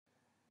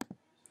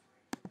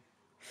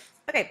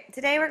Okay,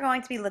 today we're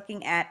going to be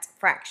looking at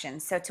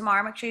fractions. So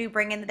tomorrow, make sure you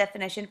bring in the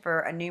definition for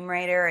a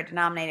numerator, a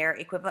denominator,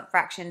 equivalent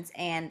fractions,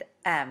 and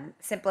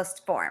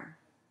simplest form.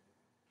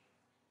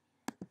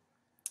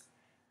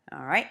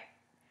 All right,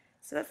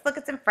 so let's look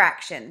at some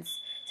fractions.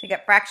 So you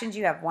got fractions,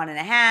 you have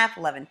 1.5,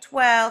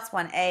 11/12,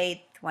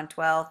 1/8,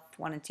 1/12,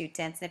 1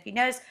 2/10. And if you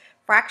notice,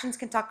 fractions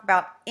can talk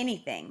about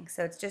anything.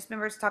 So it's just,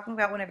 remember, it's talking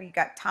about whenever you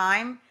got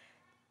time,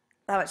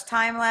 how much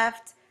time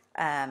left,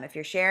 if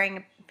you're sharing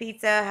a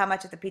pizza, how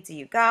much of the pizza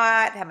you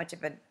got, how much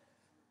of a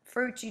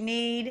fruit you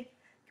need. It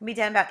can be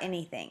done about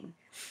anything.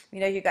 You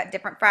know, you've got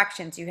different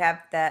fractions. You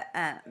have the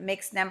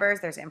mixed numbers.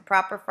 There's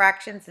improper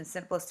fractions in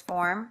simplest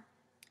form.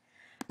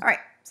 All right,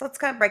 so let's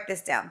kind of break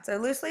this down. So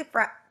loosely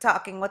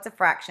talking, what's a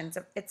fraction?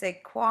 So it's a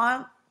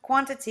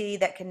quantity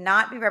that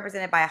cannot be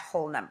represented by a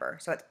whole number.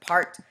 So it's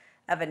part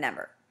of a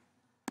number.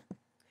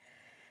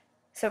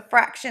 So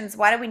fractions,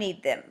 why do we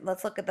need them?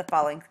 Let's look at the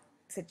following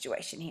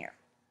situation here.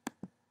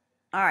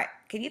 All right,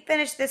 can you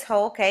finish this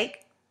whole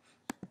cake?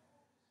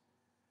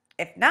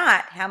 If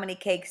not, how many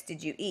cakes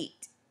did you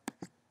eat?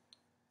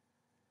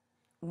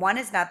 One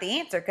is not the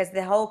answer because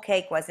the whole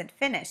cake wasn't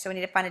finished. So we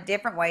need to find a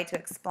different way to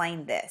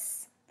explain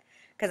this.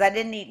 Because I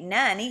didn't eat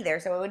none either,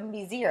 so it wouldn't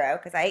be 0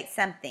 because I ate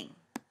something.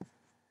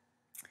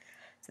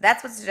 So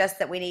that's what suggests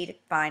that we need to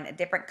find a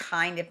different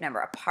kind of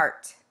number, a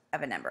part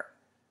of a number.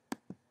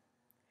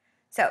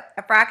 So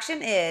a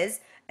fraction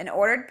is an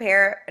ordered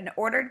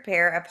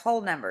pair of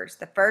whole numbers.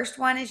 The first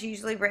one is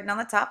usually written on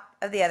the top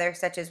of the other,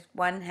 such as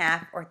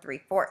 1/2 or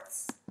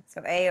 3/4.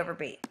 So A over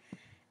B.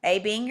 A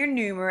being your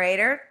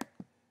numerator,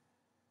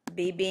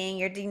 B being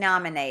your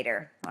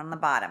denominator on the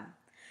bottom.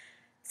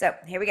 So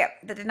here we go.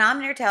 The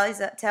denominator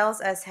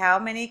tells us how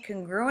many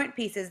congruent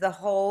pieces the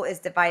whole is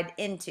divided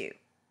into.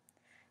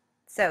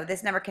 So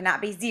this number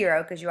cannot be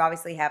 0 because you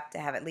obviously have to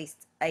have at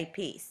least a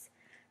piece.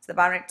 So the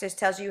bottom just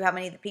tells you how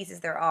many of the pieces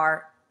there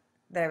are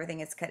that everything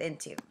is cut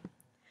into.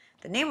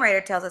 The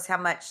numerator tells us how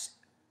much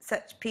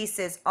such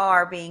pieces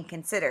are being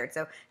considered.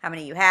 So how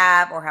many you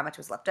have or how much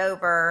was left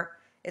over.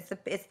 It's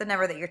the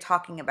number that you're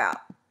talking about.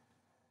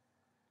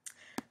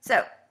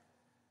 So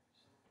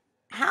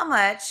how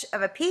much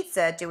of a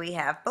pizza do we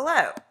have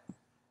below?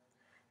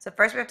 So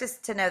first we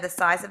have to know the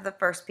size of the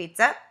first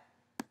pizza,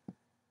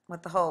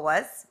 what the whole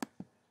was.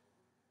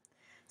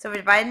 So we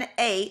divide into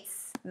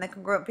eighths, and the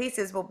congruent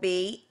pieces will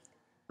be,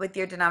 with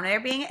your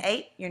denominator being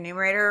 8, your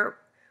numerator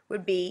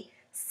would be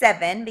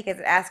 7 because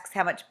it asks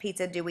how much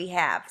pizza do we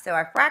have. So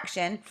our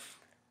fraction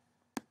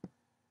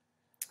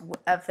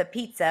of the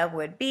pizza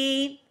would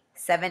be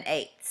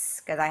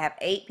 7/8 because I have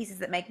 8 pieces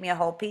that make me a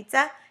whole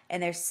pizza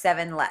and there's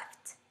 7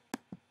 left.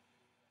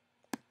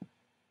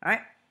 All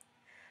right.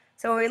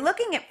 So when we're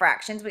looking at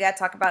fractions, we got to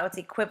talk about what's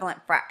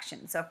equivalent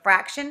fractions. So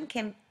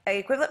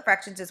equivalent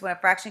fractions is when a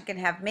fraction can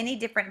have many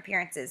different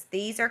appearances.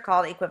 These are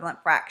called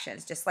equivalent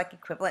fractions, just like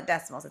equivalent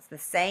decimals. It's the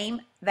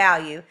same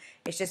value.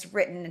 It's just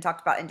written and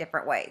talked about in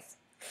different ways.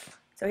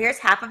 So here's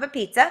half of a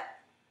pizza.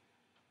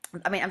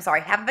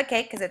 Half of a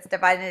cake because it's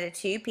divided into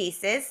 2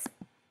 pieces.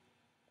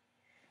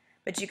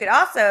 But you could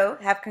also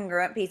have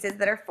congruent pieces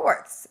that are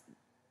fourths.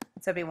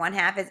 So it'd be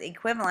 1/2 is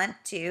equivalent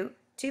to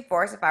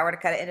 2/4 if I were to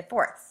cut it into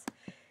fourths.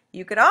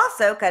 You could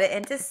also cut it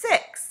into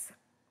 6.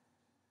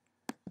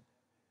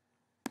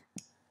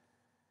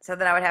 So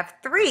then I would have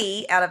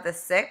 3 out of the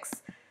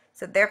 6.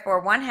 So therefore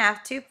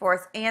 1/2,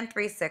 2/4, and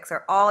 3/6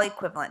 are all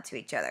equivalent to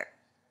each other.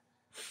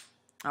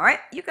 All right,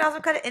 you could also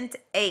cut it into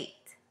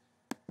 8.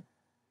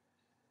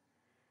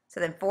 So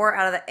then 4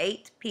 out of the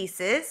 8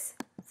 pieces.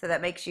 So that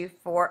makes you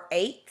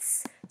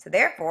 4/8. So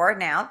therefore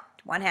now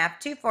 1/2,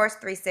 2/4,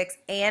 3/6,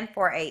 and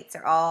 4/8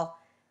 are all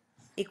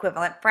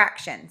equivalent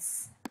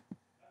fractions.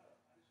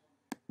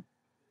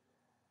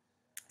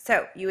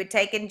 So you would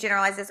take and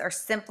generalize this or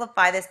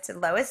simplify this to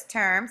lowest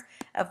terms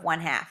of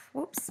 1/2.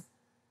 Whoops.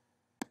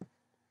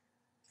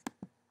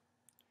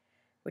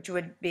 Which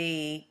would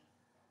be,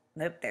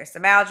 nope, there's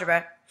some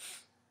algebra.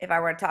 If I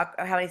were to talk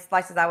how many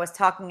slices I was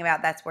talking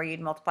about, that's where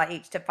you'd multiply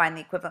each to find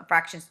the equivalent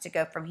fractions to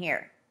go from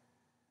here.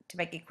 To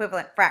make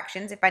equivalent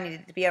fractions, if I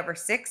needed it to be over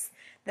 6,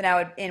 then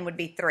n would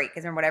be 3.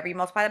 Because remember, whatever you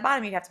multiply the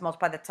bottom, you'd have to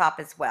multiply the top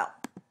as well.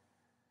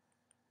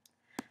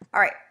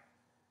 All right.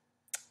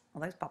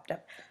 Well, those popped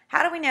up.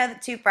 How do we know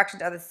that 2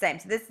 fractions are the same?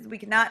 So we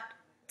cannot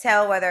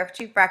tell whether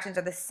 2 fractions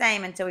are the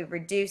same until we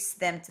reduce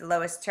them to the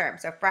lowest term.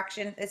 So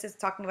this is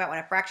talking about when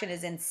a fraction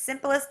is in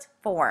simplest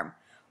form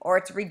or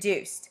it's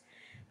reduced.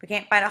 We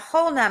can't find a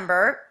whole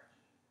number,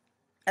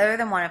 other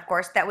than 1, of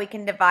course, that we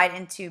can divide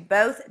into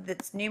both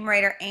the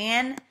numerator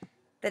and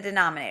the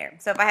denominator.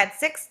 So if I had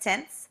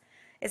 6/10,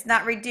 it's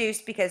not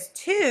reduced because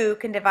 2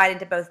 can divide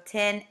into both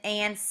 10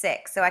 and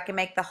 6. So I can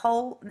make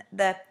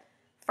the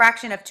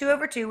fraction of 2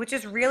 over 2, which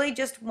is really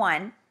just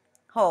 1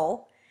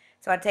 whole.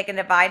 So I'd take and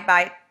divide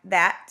by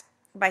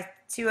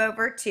 2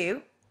 over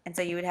 2. And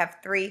so you would have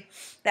 3.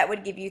 That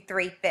would give you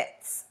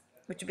 3/5,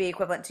 which would be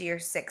equivalent to your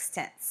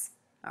 6/10.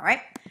 All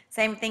right.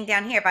 Same thing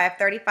down here. If I have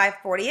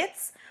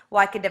 35/40,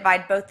 well, I could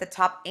divide both the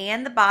top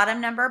and the bottom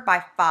number by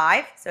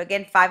 5. So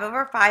again, 5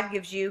 over 5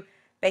 gives you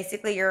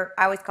Basically, I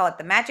always call it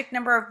the magic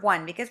number of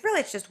 1 because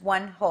really it's just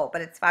one whole,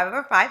 but it's 5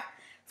 over 5.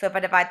 So if I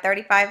divide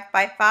 35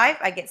 by 5,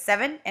 I get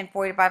 7, and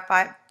 40 by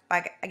 5,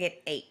 I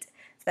get 8. So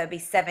that would be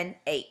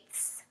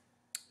 7/8.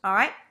 All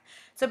right?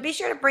 So be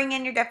sure to bring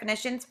in your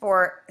definitions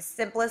for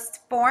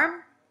simplest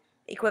form,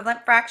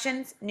 equivalent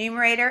fractions,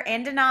 numerator,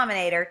 and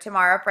denominator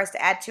tomorrow for us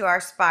to add to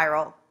our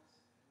spiral.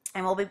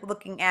 And we'll be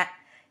looking at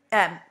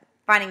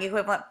finding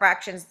equivalent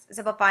fractions,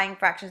 simplifying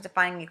fractions,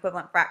 defining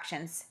equivalent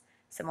fractions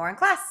some more in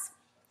class.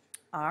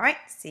 All right,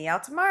 see y'all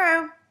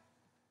tomorrow.